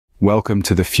Welcome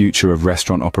to the future of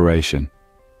restaurant operation.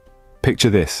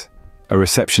 Picture this, a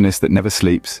receptionist that never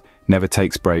sleeps, never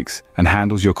takes breaks, and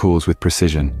handles your calls with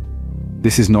precision.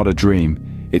 This is not a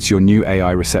dream, it's your new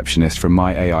AI receptionist from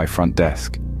My AI Front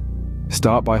Desk.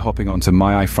 Start by hopping onto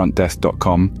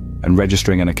myifrontdesk.com and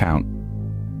registering an account.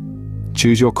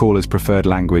 Choose your caller's preferred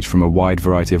language from a wide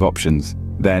variety of options,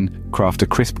 then craft a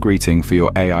crisp greeting for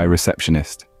your AI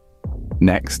receptionist.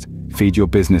 Next, feed your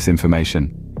business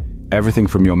information. Everything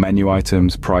from your menu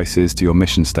items, prices, to your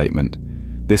mission statement.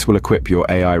 This will equip your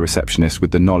AI receptionist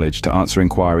with the knowledge to answer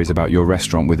inquiries about your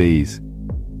restaurant with ease.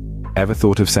 Ever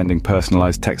thought of sending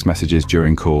personalized text messages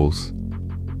during calls?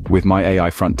 With My AI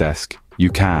Front Desk, you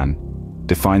can.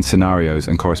 Define scenarios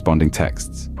and corresponding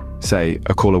texts. Say,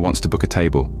 a caller wants to book a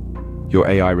table. Your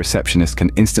AI receptionist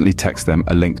can instantly text them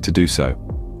a link to do so.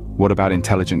 What about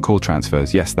intelligent call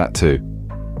transfers? Yes, that too.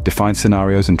 Define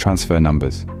scenarios and transfer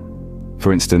numbers.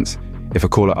 For instance, if a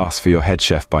caller asks for your head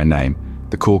chef by name,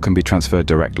 the call can be transferred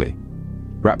directly.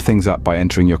 Wrap things up by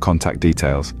entering your contact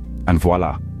details, and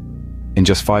voila! In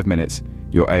just 5 minutes,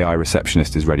 your AI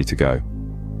receptionist is ready to go.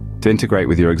 To integrate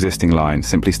with your existing line,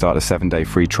 simply start a 7-day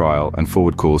free trial and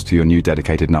forward calls to your new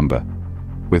dedicated number.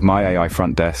 With My AI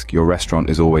Front Desk, your restaurant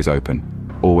is always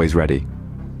open, always ready.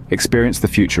 Experience the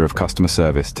future of customer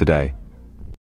service today.